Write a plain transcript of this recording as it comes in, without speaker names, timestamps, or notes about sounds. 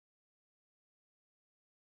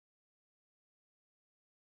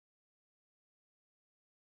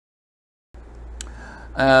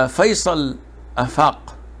Faisal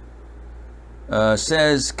Afaq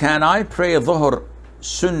says, can I pray dhuhr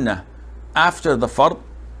sunnah after the fard?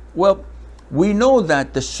 Well, we know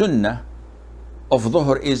that the sunnah of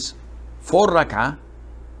dhuhr is 4 rak'ah,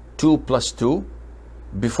 2 plus 2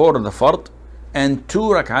 before the fard, and 2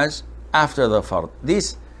 rak'ahs after the fard.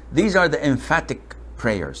 These are the emphatic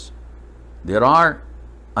prayers. There are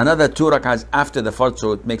another 2 rak'ahs after the fard,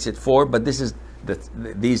 so it makes it 4, but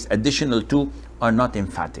these additional 2 are not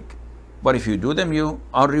emphatic. But if you do them, you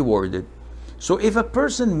are rewarded. So if a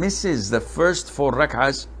person misses the first 4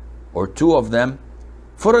 rak'ahs or 2 of them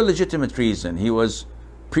for a legitimate reason, he was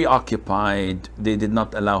preoccupied, they did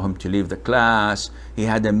not allow him to leave the class, he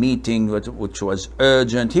had a meeting which was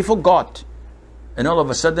urgent, he forgot, and all of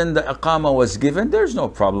a sudden the iqamah was given, there's no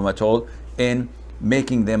problem at all in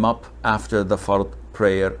making them up after the fard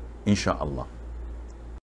prayer, insha'Allah.